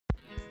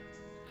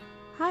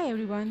Hi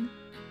everyone.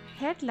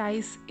 Hair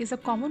lice is a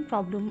common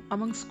problem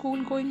among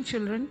school-going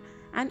children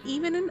and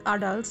even in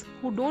adults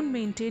who don't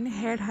maintain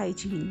hair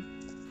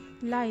hygiene.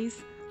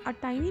 Lice are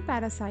tiny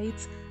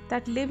parasites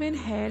that live in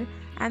hair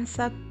and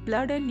suck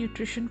blood and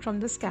nutrition from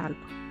the scalp.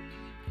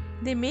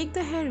 They make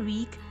the hair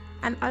weak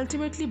and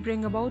ultimately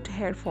bring about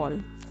hair fall.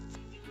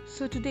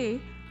 So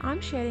today, I'm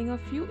sharing a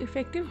few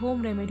effective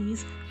home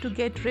remedies to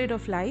get rid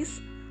of lice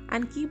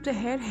and keep the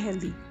hair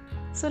healthy.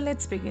 So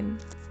let's begin.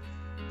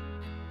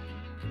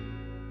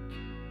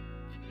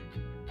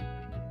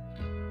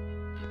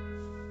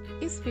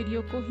 इस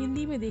video को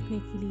हिंदी में देखने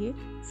के लिए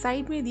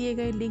side में दिए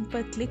गए link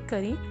पर क्लिक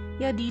करें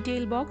या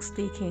डिटेल बॉक्स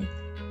देखें।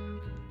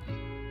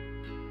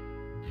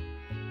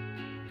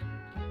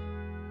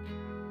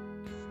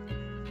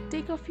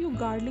 Take a few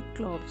garlic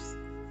cloves.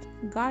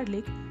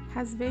 Garlic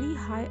has very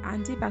high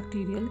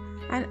antibacterial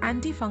and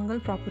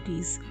antifungal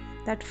properties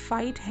that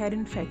fight hair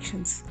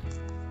infections.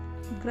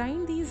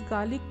 Grind these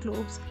garlic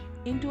cloves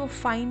into a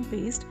fine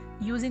paste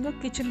using a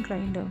kitchen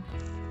grinder.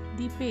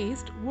 The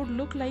paste would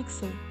look like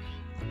so.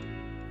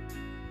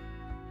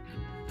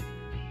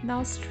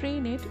 Now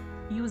strain it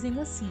using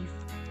a sieve.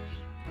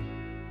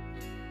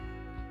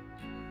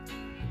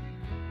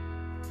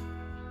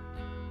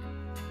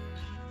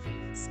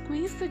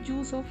 Squeeze the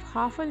juice of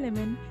half a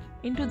lemon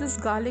into this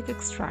garlic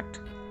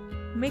extract.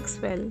 Mix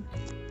well.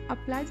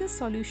 Apply the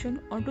solution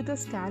onto the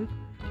scalp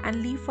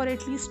and leave for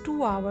at least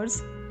 2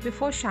 hours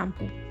before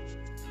shampoo.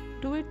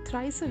 Do it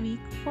thrice a week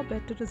for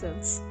better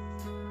results.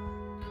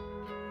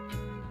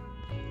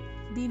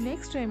 The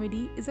next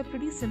remedy is a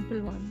pretty simple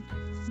one.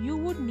 You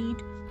would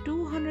need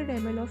 200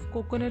 ml of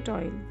coconut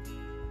oil.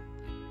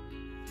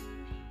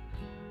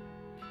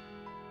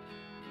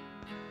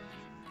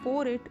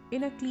 Pour it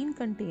in a clean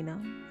container.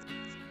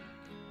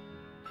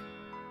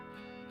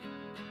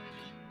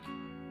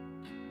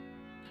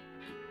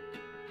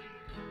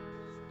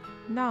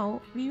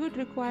 Now we would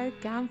require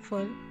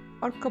camphor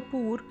or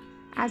kapoor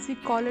as we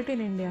call it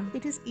in India.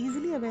 It is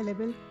easily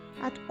available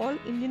at all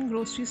Indian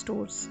grocery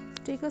stores.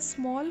 Take a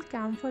small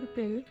camphor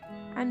pill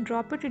and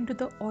drop it into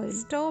the oil.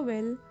 Stir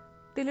well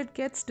till it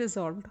gets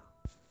dissolved.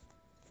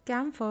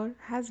 Camphor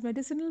has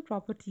medicinal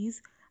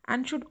properties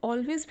and should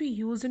always be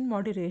used in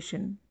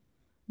moderation.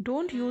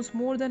 Don't use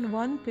more than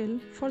one pill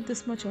for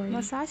this much oil.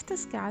 Massage the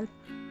scalp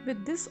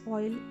with this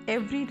oil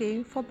every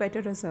day for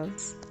better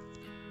results.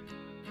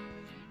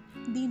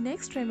 The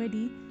next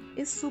remedy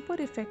is super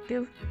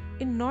effective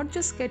in not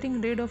just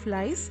getting rid of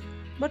lice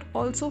but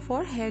also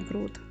for hair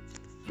growth.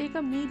 Take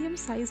a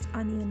medium-sized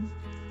onion,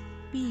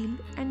 peel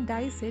and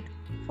dice it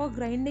for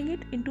grinding it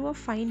into a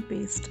fine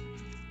paste.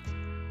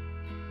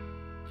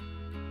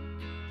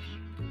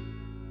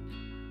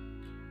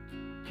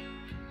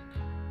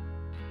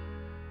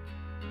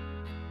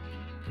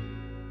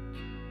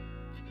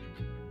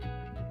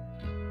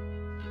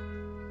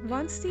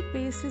 Once the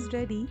paste is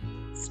ready,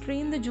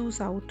 strain the juice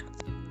out.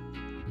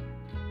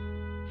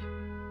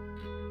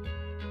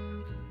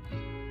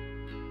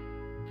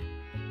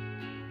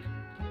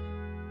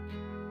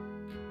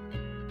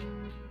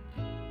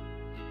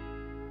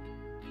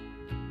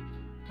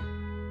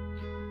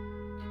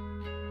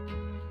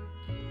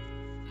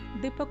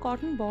 Dip a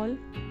cotton ball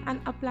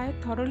and apply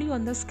it thoroughly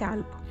on the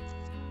scalp.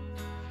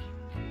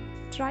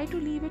 Try to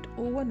leave it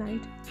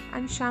overnight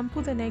and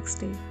shampoo the next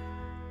day.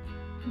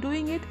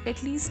 Doing it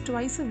at least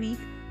twice a week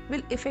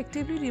will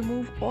effectively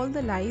remove all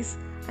the lice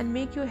and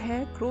make your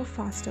hair grow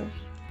faster.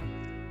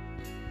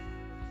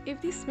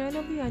 If the smell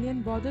of the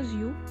onion bothers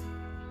you,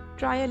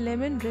 try a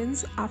lemon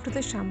rinse after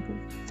the shampoo.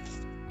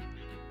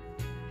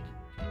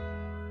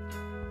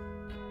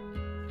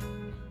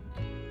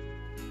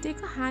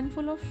 Take a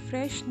handful of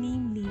fresh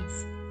neem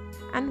leaves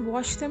and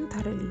wash them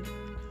thoroughly.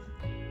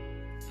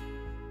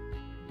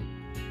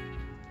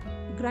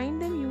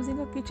 Grind them using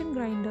a kitchen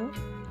grinder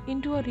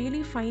into a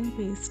really fine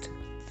paste.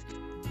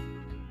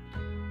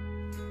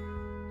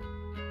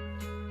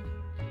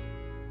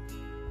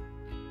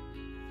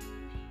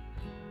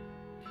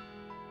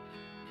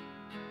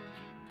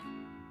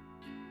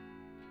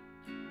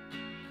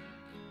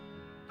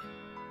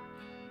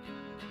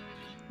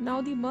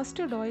 Now the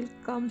mustard oil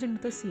comes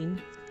into the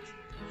scene.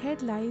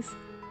 Head lice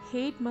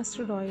hate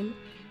mustard oil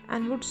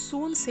and would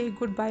soon say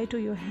goodbye to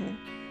your hair.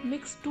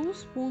 Mix 2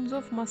 spoons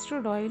of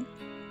mustard oil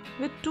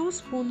with 2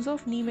 spoons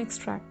of neem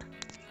extract.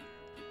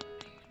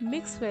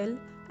 Mix well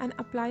and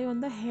apply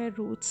on the hair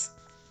roots.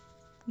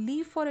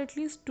 Leave for at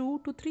least 2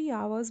 to 3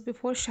 hours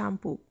before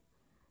shampoo.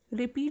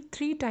 Repeat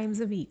 3 times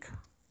a week.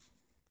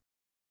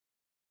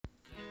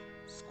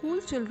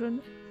 School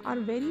children are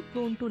very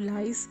prone to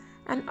lice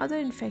and other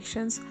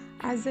infections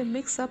as they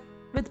mix up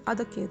with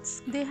other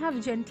kids. They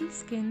have gentle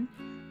skin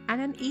and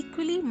an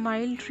equally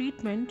mild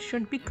treatment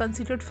should be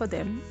considered for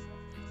them.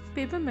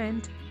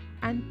 Peppermint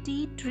and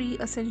tea tree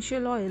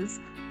essential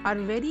oils are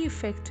very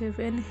effective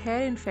in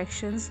hair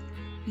infections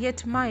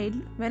yet mild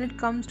when it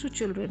comes to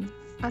children.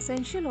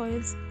 Essential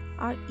oils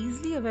are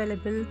easily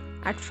available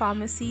at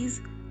pharmacies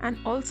and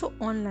also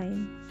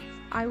online.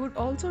 I would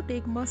also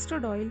take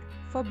mustard oil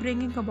for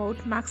bringing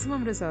about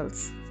maximum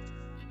results.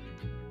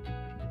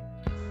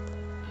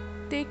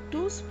 Take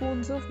 2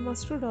 spoons of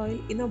mustard oil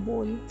in a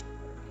bowl.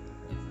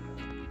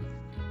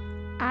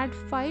 Add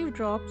 5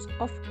 drops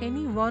of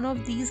any one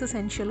of these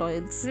essential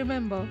oils.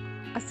 Remember,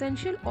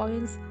 essential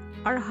oils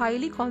are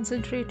highly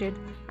concentrated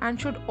and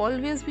should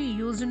always be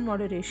used in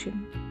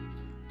moderation.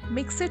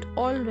 Mix it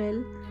all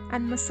well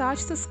and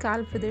massage the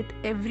scalp with it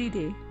every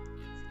day.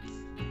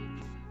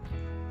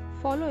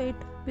 Follow it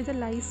with a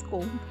lice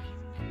comb.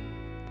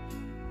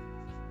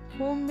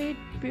 Homemade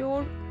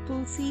pure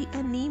tulsi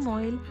and neem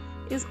oil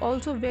is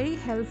also very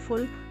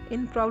helpful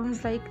in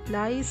problems like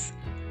lice,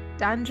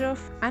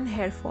 dandruff and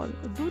hair fall.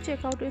 Do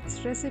check out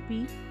its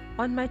recipe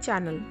on my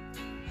channel.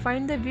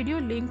 Find the video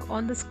link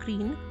on the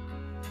screen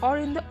or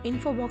in the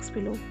info box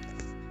below.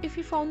 If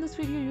you found this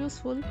video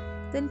useful,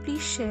 then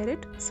please share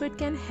it so it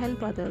can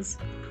help others.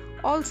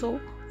 Also,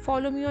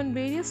 follow me on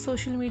various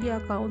social media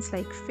accounts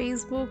like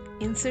Facebook,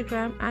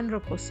 Instagram and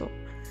Roposo.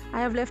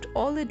 I have left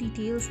all the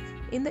details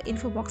in the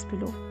info box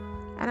below.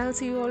 And I'll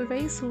see you all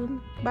very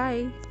soon.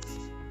 Bye.